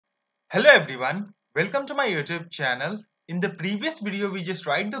Hello everyone, welcome to my YouTube channel. In the previous video, we just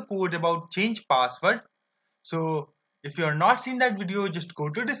write the code about change password. So if you are not seen that video, just go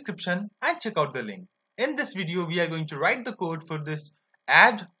to description and check out the link. In this video, we are going to write the code for this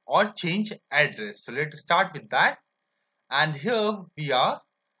add or change address. So let's start with that. And here we are.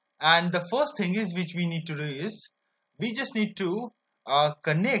 And the first thing is which we need to do is we just need to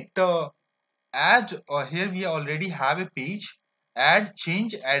connect the add, or here we already have a page, add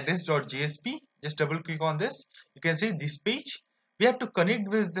change address.jsp. Just double click on this. You can see this page. We have to connect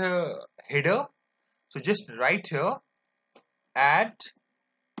with the header. So just write here add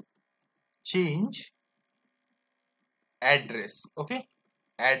change address. Okay,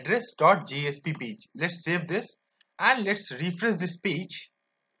 address.jsp page. Let's save this and let's refresh this page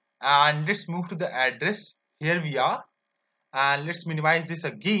and let's move to the address. Here we are, and let's minimize this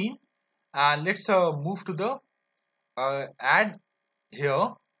again and let's move to the add here.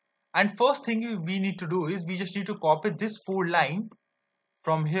 And first thing we need to do is we just need to copy this 4 line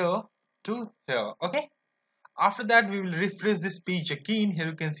from here to here. Okay, after that we will refresh this page again. Here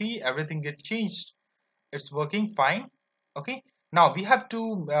you can see everything get changed, it's working fine. Okay, now we have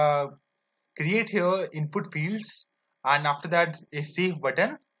to create here input fields, and after that a save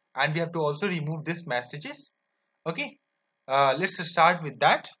button, and we have to also remove this messages. Okay, let's start with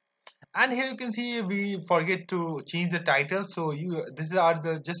that. And here you can see we forget to change the title, so these are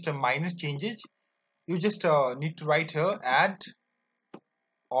the just minor changes. You just need to write here add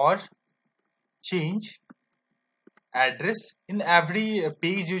or change address. In every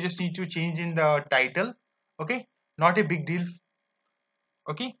page you just need to change in the title. Okay, not a big deal.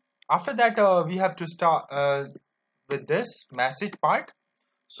 Okay, after that we have to start with this message part.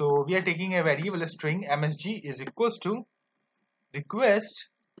 So we are taking a variable string msg is equals to request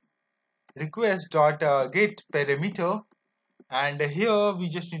dot get parameter, and here we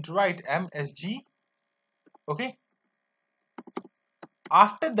just need to write msg. Okay,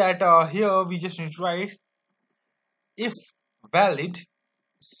 after that here we just need to write if valid,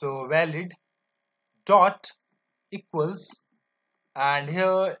 so valid dot equals, and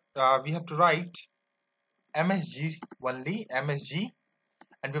here we have to write msg only, msg,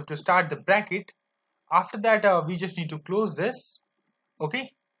 and we have to start the bracket. After that we just need to close this.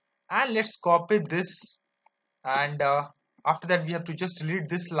 Okay, and let's copy this, and after that we have to just delete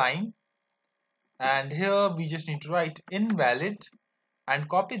this line, and here we just need to write invalid and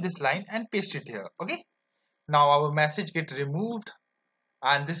copy this line and paste it here. Okay, now our message get removed,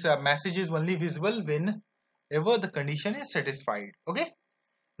 and this message is only visible whenever the condition is satisfied. Okay,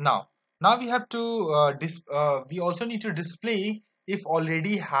 now we have to we also need to display if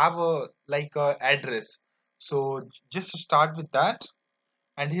already have a address. So just start with that,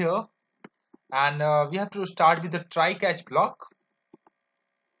 and here, and we have to start with the try catch block.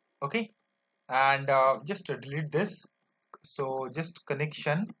 Okay, and just delete this. So just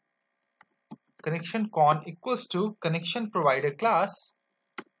connection con equals to connection provider class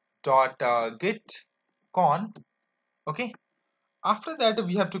dot get con. Okay, after that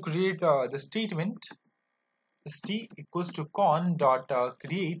we have to create the statement st equals to con dot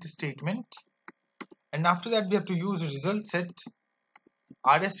create statement, and after that we have to use result set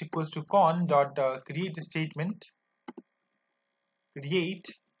rs equals to con dot create statement create.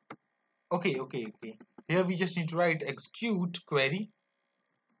 Okay, here we just need to write execute query.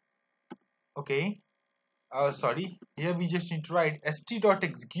 Okay, sorry, here we just need to write st dot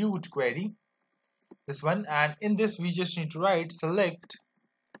execute query, this one, and in this we just need to write select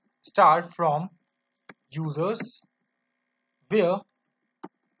star from users where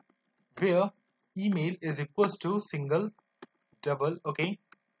email is equals to single double, okay,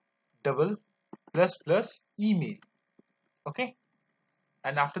 double plus email. Okay,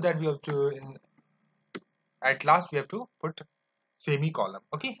 and after that we have to at last we have to put semicolon.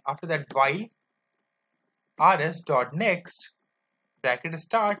 Okay, after that while rs dot next bracket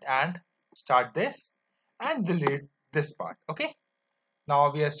start and start this and delete this part. Okay,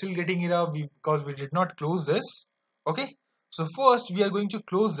 now we are still getting error because we did not close this. Okay, so first we are going to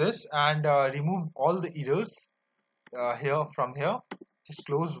close this and remove all the errors here from here. Just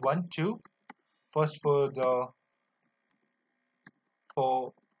close 1 2 first for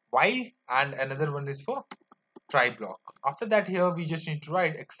while, and another one is for try block. After that here we just need to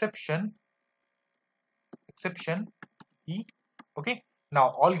write exception e. Okay, now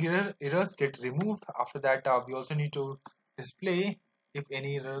all errors get removed. After that we also need to display if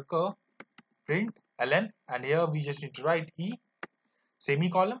any error occur print ln, and here we just need to write e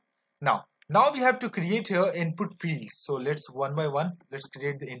semicolon. Now we have to create here input fields. So let's one by one let's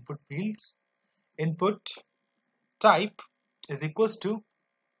create the input fields. Input type is equals to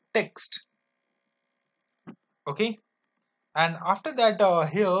text. Okay, and after that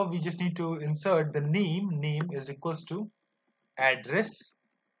here we just need to insert the name is equals to address.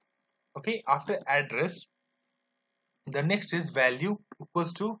 Okay, after address the next is value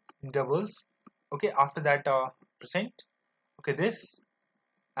equals to intervals. Okay, after that percent. Okay, this,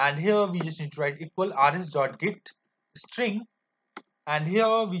 and here we just need to write equal rs dot get string, and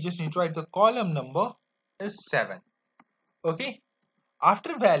here we just need to write the column number is 7. Okay,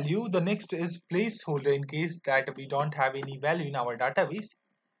 after value the next is placeholder in case that we don't have any value in our database,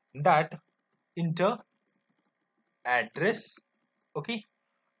 that enter address. Okay,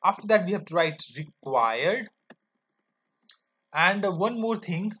 after that we have to write required, and one more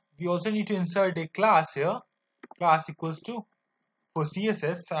thing, we also need to insert a class here, class equals to for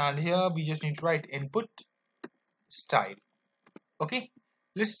css, and here we just need to write input style. Okay,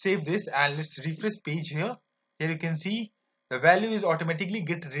 let's save this and let's refresh page here. Here you can see the value is automatically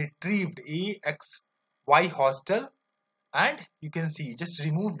get retrieved a x y hostel, and you can see just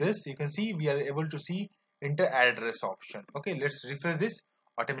remove this, you can see we are able to see enter address option. Okay, let's refresh this,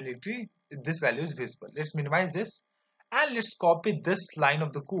 automatically this value is visible. Let's minimize this and let's copy this line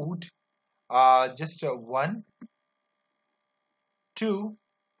of the code, just 1 2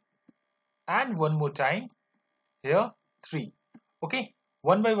 and one more time here 3. Okay,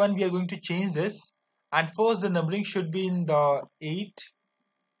 one by one we are going to change this, and first the numbering should be in the 8,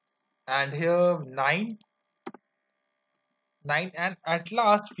 and here 9, and at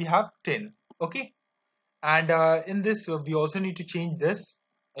last we have 10. Okay, and in this we also need to change this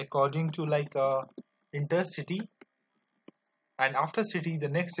according to like intercity, and after city the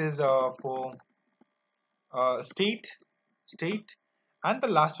next is for state, and the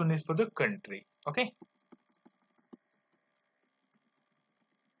last one is for the country. Okay,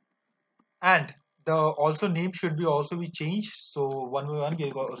 and the also name should be also be changed, so one by one we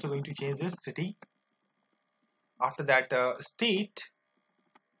are also going to change this city. After that state,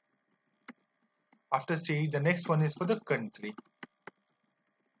 after state the next one is for the country.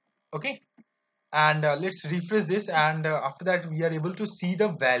 Okay, and let's refresh this, and after that we are able to see the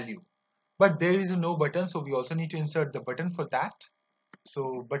value, but there is no button, so we also need to insert the button for that.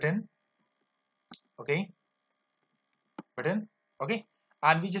 So button, okay, button. Okay,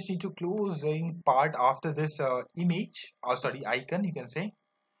 and we just need to close in part after this image, or sorry icon you can say.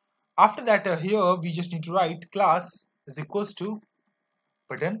 After that here we just need to write class is equals to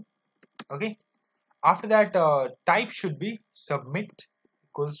button. Okay, after that type should be submit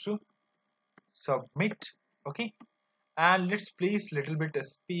equals to submit. Okay, and let's place little bit of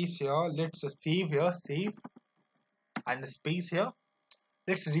space here, let's save here, save, and space here.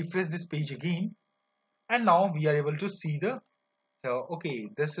 Let's refresh this page again, and now we are able to see the here. Okay,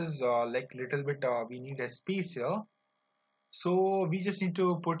 this is like little bit we need a space here, so we just need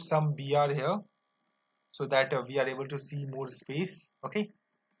to put some br here so that we are able to see more space. Okay,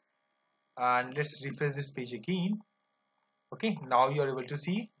 and let's refresh this page again. Okay, now you are able to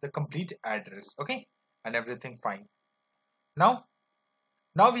see the complete address. Okay, and everything fine. Now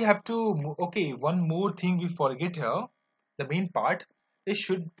we have to okay, one more thing we forget here, the main part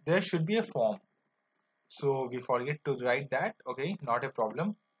is there should be a form, so we forget to write that. Okay, not a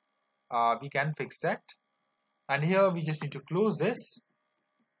problem, we can fix that, and here we just need to close this.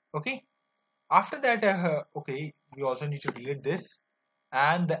 Okay, after that okay, we also need to delete this,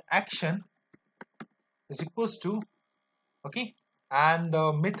 and the action is equals to, okay, and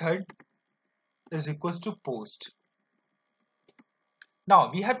the method is equals to post. Now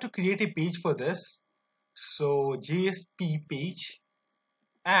we have to create a page for this, so JSP page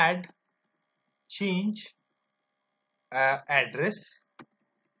add change address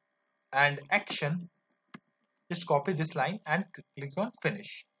and action. Just copy this line and click on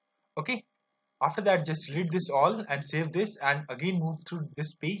finish. Okay, after that just delete this all and save this, and again move through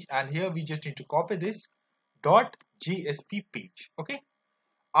this page, and here we just need to copy this dot JSP page. Okay,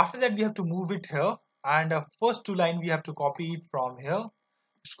 after that we have to move it here, and first two line we have to copy it from here.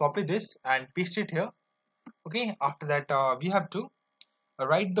 Just copy this and paste it here. Okay, after that we have to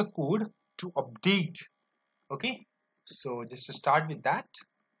write the code to update. Okay, so just to start with that,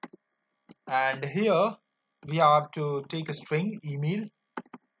 and here we have to take a string email.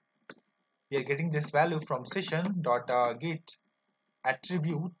 We are getting this value from session dot get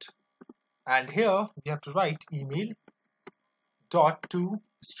attribute, and here we have to write email dot to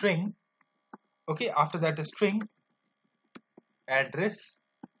string. Okay, after that a string address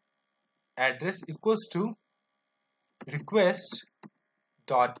equals to request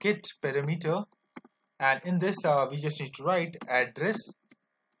dot get parameter, and in this we just need to write address.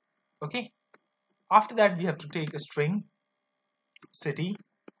 Okay, after that we have to take a string city,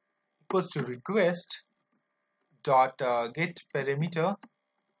 equals to request dot get parameter,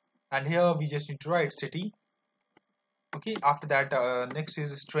 and here we just need to write city. Okay, after that next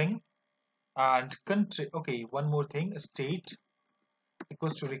is a string and country. Okay, one more thing, state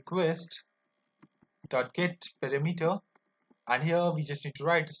equals to request dot get parameter, and here we just need to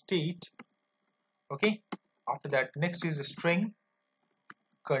write state. Okay, after that next is a string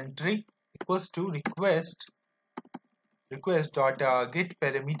country equals to request dot get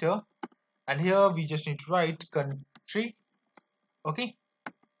parameter, and here we just need to write country. Okay,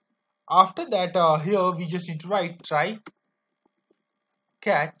 after that here we just need to write try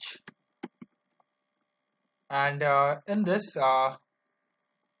catch, and in this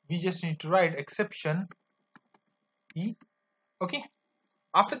we just need to write exception e. Okay,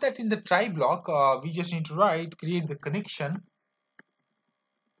 after that in the try block we just need to write create the connection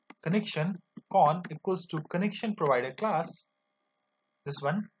con equals to connection provider class, this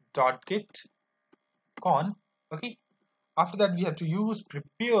one dot get con. Okay, after that we have to use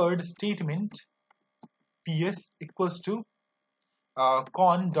prepared statement ps equals to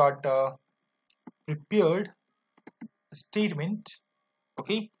con dot prepared statement.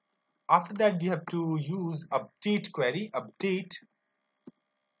 Okay, after that we have to use update query,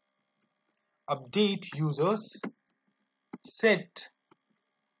 update users set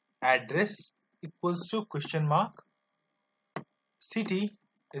address equals to question mark, city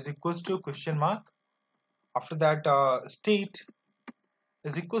is equals to question mark, after that state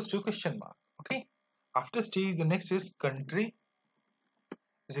is equals to question mark. Okay, after state the next is country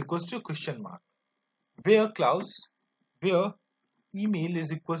is equals to question mark, where clause where email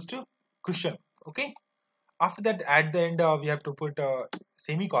is equals to question. Okay, after that at the end we have to put a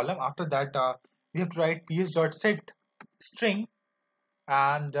semicolon. After that we have to write ps dot set string,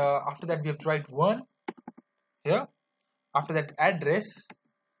 and after that we have to write 1 here, after that address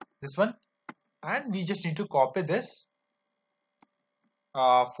this one, and we just need to copy this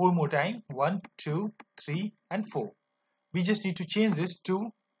 4 more time, 1 2 3 and 4. We just need to change this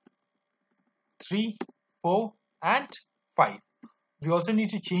to 3 4 and 5. We also need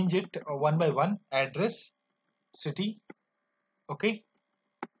to change it one by one, address city. Okay,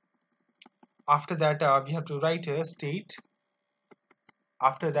 after that we have to write here state,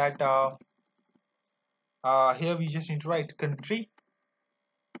 after that here we just need to write country,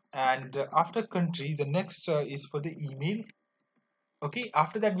 and after country the next is for the email. Okay,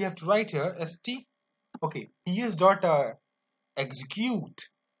 after that we have to write here st. Okay, ps dot execute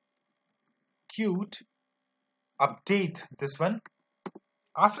update, this one.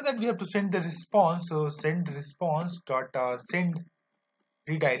 After that we have to send the response, so send response dot send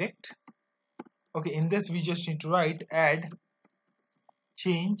redirect. Okay, in this we just need to write add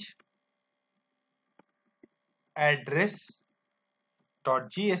change address dot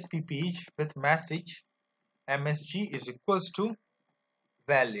jsp page with message msg is equals to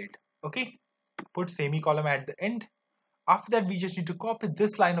valid. Okay, put semicolon at the end. After that we just need to copy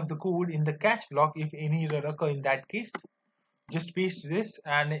this line of the code in the catch block. If any error occur in that case, just paste this,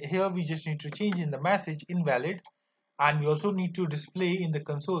 and here we just need to change in the message invalid, and we also need to display in the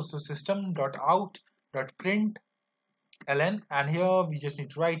console, so system.out.println, and here we just need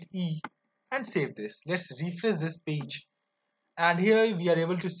to write e and save this. Let's refresh this page, and here we are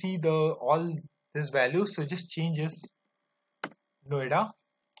able to see the all this value. So just changes Noida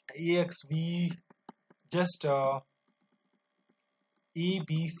axv just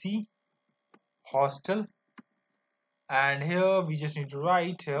abc hostel, and here we just need to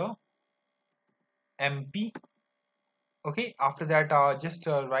write here mp. Okay, after that just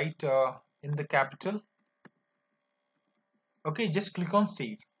write in the capital. Okay, just click on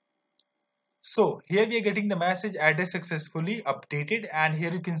save. So here we are getting the message address successfully updated, and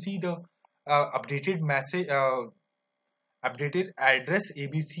here you can see the updated message updated address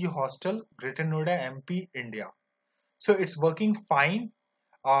abc hostel Greater Noida MP India. So it's working fine.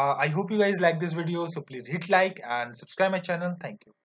 I hope you guys like this video, so please hit like and subscribe my channel. Thank you.